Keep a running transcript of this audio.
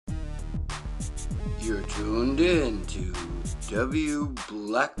You're tuned in to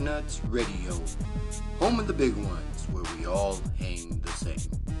WBLACKNUTZ Radio, home of the big ones, where we all hang the same.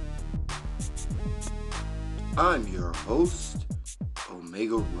 I'm your host,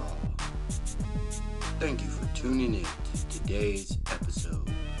 Omega Raw. Thank you for tuning in to today's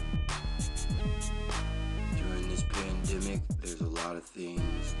episode. During this pandemic, there's a lot of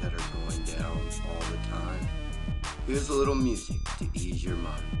things that are going down all the time. Here's a little music to ease your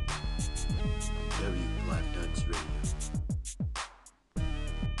mind. WBLACKNUTZ Radio.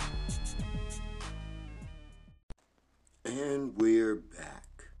 And we're back.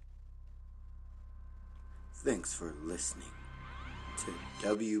 Thanks for listening to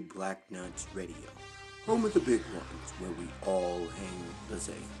WBLACKNUTZ Radio, home of the big ones where we all hang the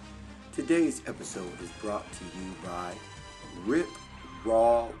same. Today's episode is brought to you by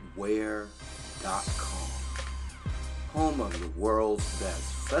RipRawWear.com, home of the world's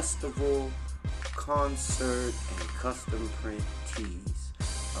best festival, concert, and custom print tees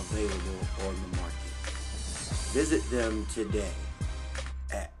available on the market. Visit them today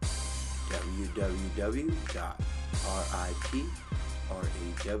at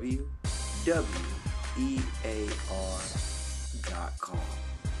www.riprawwear.com.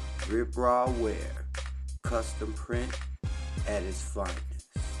 Rip Raw Wear, custom print at its finest.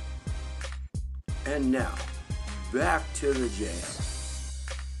 And now, back to the jam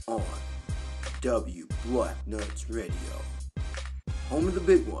on WBLACKNUTZ Radio, home of the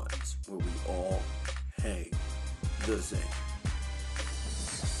big ones, where we all hang the same.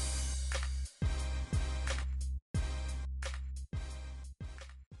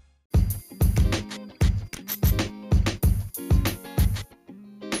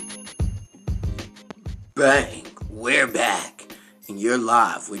 Bang! We're back, and you're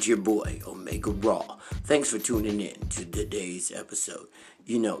live with your boy, Omega Raw. Thanks for tuning in to today's episode.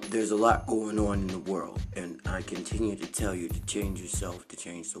 You know, there's a lot going on in the world, and I continue to tell you to change yourself to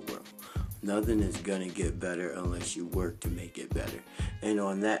change the world. Nothing is gonna get better unless you work to make it better. And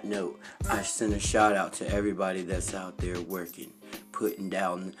on that note, I send a shout out to everybody that's out there working, putting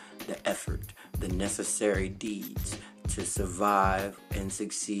down the effort, the necessary deeds to survive and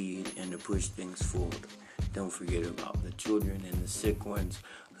succeed and to push things forward. Don't forget about the children and the sick ones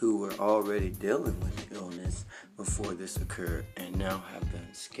who were already dealing with illness before this occurred and now have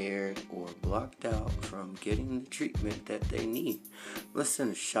been scared or blocked out from getting the treatment that they need. Let's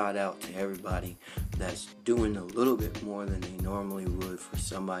send a shout out to everybody that's doing a little bit more than they normally would for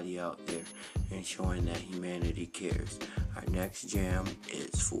somebody out there and showing that humanity cares. Our next jam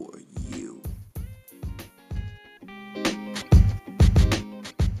is for you.